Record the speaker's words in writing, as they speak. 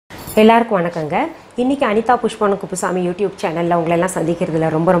எல்லாருக்கும் வணக்கங்க. இன்னைக்கு அனிதா புஷ்பாவனம் குப்புசாமி யூடியூப் சேனலில் உங்களெல்லாம் சந்திக்கிறதுல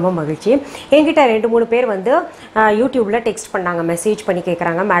ரொம்ப ரொம்ப மகிழ்ச்சி. என்கிட்ட 2-3 பேர் வந்து யூடியூப்பில் டெக்ஸ்ட் பண்ணாங்க, மெசேஜ் பண்ணி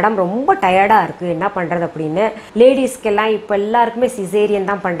கேட்குறாங்க, மேடம் ரொம்ப டயர்டாக இருக்குது, என்ன பண்ணுறது அப்படின்னு. லேடிஸ்க்கெல்லாம் இப்போ எல்லாருக்குமே சிசேரியன்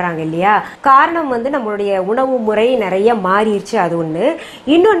தான் பண்ணுறாங்க இல்லையா? காரணம் வந்து நம்மளுடைய உணவு முறை நிறைய மாறிடுச்சு, அது ஒன்று.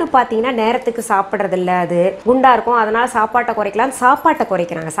 இன்னொன்று பார்த்தீங்கன்னா நேரத்துக்கு சாப்பிட்றதில்ல, அது குண்டாக இருக்கும், அதனால் சாப்பாட்டை குறைக்கலாம். சாப்பாட்டை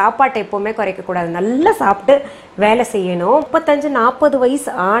குறைக்கிறாங்க. சாப்பாட்டை எப்போவுமே குறைக்கக்கூடாது, நல்லா சாப்பிட்டு வேலை செய்யணும். 35-40 வயசு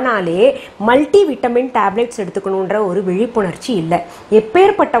ஆனாலே மல்டி விட்டமின் டேப்லெட்ஸ் எடுத்துக்கணுன்ற ஒரு விழிப்புணர்ச்சி இல்லை.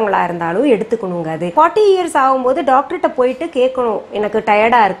 எப்பேற்பட்டவங்களா இருந்தாலும் எடுத்துக்கணுங்க. அது 40 இயர்ஸ் ஆகும்போது டாக்டர்கிட்ட போயிட்டு கேட்கணும், எனக்கு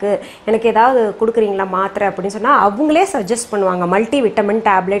டயர்டாக இருக்குது, எனக்கு ஏதாவது கொடுக்குறீங்களா மாத்திரை அப்படின்னு சொன்னால் அவங்களே சஜஸ்ட் பண்ணுவாங்க மல்டி விட்டமின்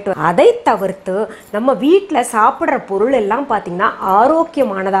டேப்லெட். அதை தவிர்த்து நம்ம வீட்டில் சாப்பிட்ற பொருள் எல்லாம் பார்த்தீங்கன்னா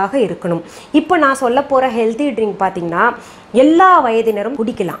ஆரோக்கியமானதாக இருக்கணும். இப்போ நான் சொல்ல போகிற ஹெல்த்தி ட்ரிங்க் பார்த்தீங்கன்னா எல்லா வயதினரும்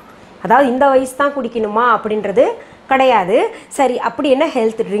குடிக்கலாம். அதாவது இந்த வயசு தான் குடிக்கணுமா அப்படின்றது கிடையாது. சரி, அப்படி என்ன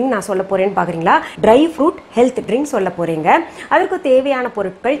ஹெல்த் ட்ரிங்க் நான் சொல்ல போகிறேன்னு பார்க்குறீங்களா? ட்ரை ஃப்ரூட் ஹெல்த் ட்ரிங்க் சொல்ல போகிறேங்க. அதற்கு தேவையான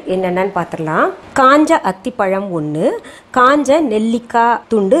பொருட்கள் என்னென்னு பார்த்துடலாம். காஞ்ச அத்திப்பழம் 1, காஞ்ச நெல்லிக்காய்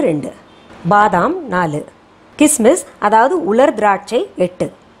துண்டு 2, பாதாம் 4, கிஸ்மிஸ் அதாவது உலர் திராட்சை 8,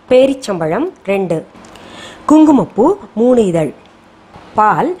 பேரிச்சம்பழம் 2, குங்குமப்பூ 3 இதழ்,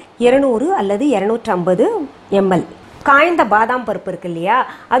 பால் 200 அல்லது 250 ml. காய்ந்த பாதாம் பருப்பு இருக்கு இல்லையா,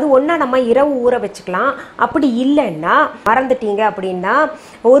 அது ஒன்றா நம்ம இரவு ஊற வச்சுக்கலாம். அப்படி இல்லைன்னா மறந்துட்டீங்க அப்படின்னா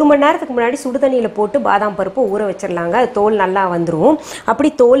 1 மணி நேரத்துக்கு முன்னாடி சுடுதண்ணியில் போட்டு பாதாம் பருப்பு ஊற வச்சிடலாங்க. அது தோல் நல்லா வந்துடும். அப்படி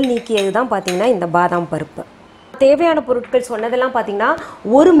தோல் நீக்கியது தான் பார்த்தீங்கன்னா இந்த பாதாம் பருப்பு. தேவையான பொருட்கள் சொன்னதெல்லாம் பார்த்தீங்கன்னா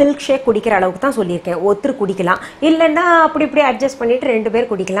ஒரு மில்க் ஷேக் குடிக்கிற அளவுக்கு தான் சொல்லியிருக்கேன். ஒருத்தர் குடிக்கலாம், இல்லைன்னா அப்படி இப்படி அட்ஜஸ்ட் பண்ணிவிட்டு 2 பேர்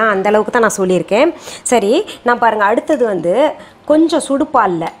குடிக்கலாம், அந்த அளவுக்கு தான் நான் சொல்லியிருக்கேன். சரி, நான் பாருங்கள், அடுத்தது வந்து கொஞ்சம்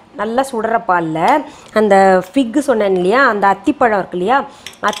சுடுபாலில், நல்லா சுடுற பாலில் அந்த ஃபிக்கு சொன்னேன் இல்லையா, அந்த அத்திப்பழம் இருக்கு இல்லையா,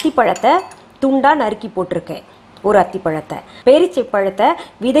 அத்திப்பழத்தை துண்டாக நறுக்கி போட்டிருக்கேன். ஒரு அத்திப்பழத்தை, பேரிச்சை பழத்தை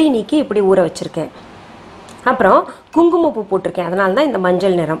விதை நீக்கி இப்படி ஊற வச்சுருக்கேன். அப்புறம் குங்குமப்பூ போட்டிருக்கேன், அதனால தான் இந்த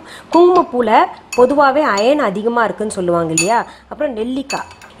மஞ்சள் நிறம். குங்குமப்பூவில் பொதுவாகவே அயன் அதிகமாக இருக்குதுன்னு சொல்லுவாங்க இல்லையா. அப்புறம் நெல்லிக்காய்,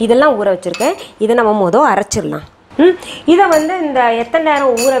 இதெல்லாம் ஊற வச்சுருக்கேன். இதை நம்ம அரைச்சிடலாம். இதை வந்து இந்த எத்தனை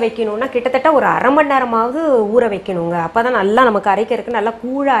நேரம் ஊற வைக்கணும்னா கிட்டத்தட்ட ஒரு அரை மணி நேரமாவது ஊற வைக்கணுங்க. அப்போ தான் நல்லா நமக்கு அரைக்கிறதுக்கு, நல்லா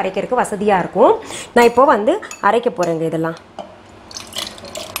கூழாக அரைக்கிறதுக்கு வசதியாக இருக்கும். நான் இப்போ வந்து அரைக்க போகிறேங்க. இதெல்லாம்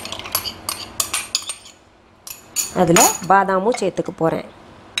அதில் பாதாமும் சேர்த்துக்க போகிறேன்,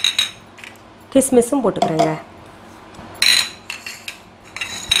 கிஸ்மிஸும் போட்டுக்கிறேங்க.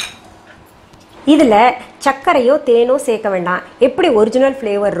 இதில் சர்க்கரையோ தேனோ சேர்க்க வேண்டாம். எப்படி ஒரிஜினல்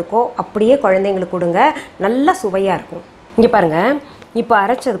ஃப்ளேவர் இருக்கோ அப்படியே குழந்தைங்களுக்கு கொடுங்க, நல்லா சுவையாக இருக்கும். இங்கே பாருங்கள், இப்போ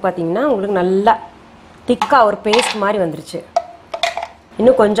அரைச்சது பார்த்தீங்கன்னா உங்களுக்கு நல்லா திக்காக ஒரு பேஸ்ட் மாதிரி வந்துருச்சு.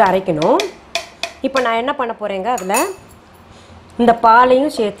 இன்னும் கொஞ்சம் அரைக்கணும். இப்போ நான் என்ன பண்ண போகிறேங்க, அதில் இந்த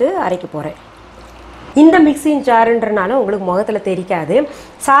பாலையும் சேர்த்து அரைக்க போகிறேன். இந்த மிக்ஸி ஜாருன்றனால உங்களுக்கு முகத்தில் தெரிக்காது.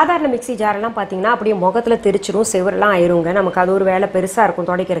 சாதாரண மிக்ஸி ஜாரெல்லாம் பார்த்தீங்கன்னா அப்படியே முகத்தில் தெரிச்சிடும், செவரெல்லாம் ஆயிருங்க. நமக்கு அது ஒரு வேலை பெருசாக இருக்கும்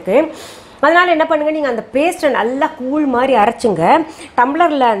துடைக்கிறதுக்கு. அதனால் என்ன பண்ணுங்கள், நீங்கள் அந்த பேஸ்ட்டை நல்லா கூழ் மாதிரி அரைச்சுங்க.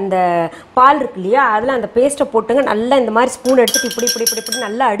 டம்ளரில் அந்த பால் இருக்கு இல்லையா, அதில் அந்த பேஸ்ட்டை போட்டுங்க. நல்லா இந்த மாதிரி ஸ்பூன் எடுத்துகிட்டு இப்படி இப்படி இப்படி இப்படி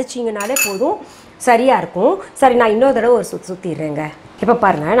நல்லா அடிச்சிங்கனாலே போதும், சரியாக இருக்கும். சரி, நான் இன்னொரு தடவை ஒரு சுற்றிடுறேங்க. இப்போ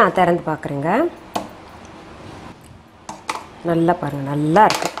பாருங்கள், நான் திறந்து பார்க்குறேங்க. நல்லா பாருங்கள், நல்லா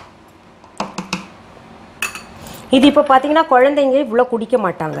இருக்குது. இது இப்போ பார்த்தீங்கன்னா குழந்தைங்க இவ்வளோ குடிக்க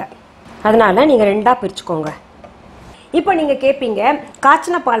மாட்டாங்க, அதனால் நீங்கள் 2ஆக பிரிச்சுக்கோங்க. இப்போ நீங்கள் கேட்பீங்க,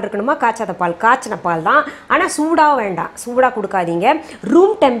 காய்ச்சின பால் இருக்கணுமா காய்ச்சாத பால்? காய்ச்சின பால் தான், ஆனால் சூடாக வேண்டாம், சூடாக கொடுக்காதீங்க.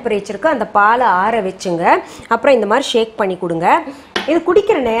 ரூம் டெம்பரேச்சருக்கு அந்த பாலை ஆற வச்சுங்க. அப்புறம் இந்த மாதிரி ஷேக் பண்ணி கொடுங்க. இது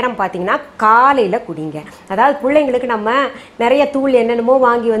குடிக்கிற நேரம் பார்த்தீங்கன்னா காலையில் குடிங்க. அதாவது பிள்ளைங்களுக்கு நம்ம நிறைய தூள் என்னென்னமோ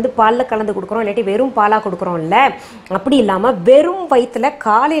வாங்கி வந்து பாலில் கலந்து கொடுக்குறோம், இல்லாட்டி வெறும் பாலாக கொடுக்குறோம்ல. அப்படி இல்லாமல் வெறும் வயிற்றில்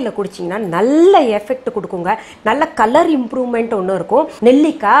காலையில் குடிச்சிங்கன்னா நல்ல எஃபெக்ட் கொடுக்குங்க. நல்ல கலர் இம்ப்ரூவ்மெண்ட் ஒன்று இருக்கும்.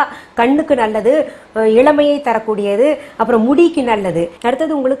 நெல்லிக்காய் கண்ணுக்கு நல்லது, இளமையை தரக்கூடியது, அப்புறம் முடிக்கு நல்லது.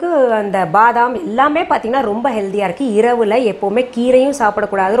 அடுத்தது உங்களுக்கு அந்த பாதாம் எல்லாமே பார்த்தீங்கன்னா ரொம்ப ஹெல்த்தியாக இருக்குது. இரவில் எப்போவுமே கீரையும்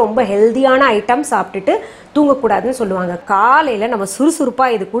சாப்பிடக்கூடாது, ரொம்ப ஹெல்த்தியான ஐட்டம் சாப்பிட்டுட்டு தூங்கக்கூடாதுன்னு சொல்லுவாங்க. காலையில் நம்ம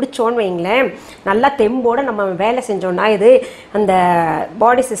சுறுசுறுப்பாக இது குடித்தோன்னு வைங்களேன், நல்லா தெம்போடு நம்ம வேலை செஞ்சோன்னா இது அந்த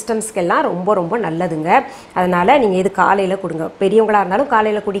பாடி சிஸ்டம்ஸ்க்கெல்லாம் ரொம்ப ரொம்ப நல்லதுங்க. அதனால் நீங்கள் இது காலையில் கொடுங்க. பெரியவங்களாக இருந்தாலும்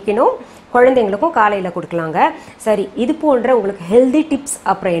காலையில் குடிக்கணும், குழந்தைங்களுக்கும் காலையில் கொடுக்கலாங்க. சரி, இது போன்ற உங்களுக்கு ஹெல்தி டிப்ஸ்,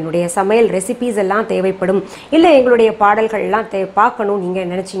 அப்புறம் என்னுடைய சமையல் ரெசிபீஸ் எல்லாம் தேவைப்படும், இல்லை எங்களுடைய பாடல்கள்லாம் பார்க்கணும் நீங்கள்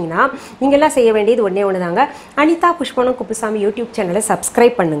நினச்சிங்கன்னா நீங்கள்லாம் செய்ய வேண்டியது ஒன்று தாங்க. அனிதா புஷ்பாவனம் குப்புசாமி யூடியூப் சேனலை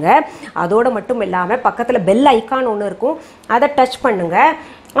சப்ஸ்கிரைப் பண்ணுங்கள். அதோடு மட்டும் இல்லாமல் பக்கத்தில் பெல் ஐக்கான் ஒன்று இருக்கும், அதை டச் பண்ணுங்கள்.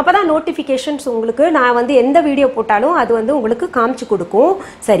 அப்போ தான் நோட்டிஃபிகேஷன்ஸ் உங்களுக்கு நான் வந்து எந்த வீடியோ போட்டாலும் அது வந்து உங்களுக்கு காமிச்சு கொடுக்கும்.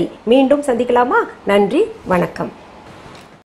 சரி, மீண்டும் சந்திக்கலாமா? நன்றி, வணக்கம்.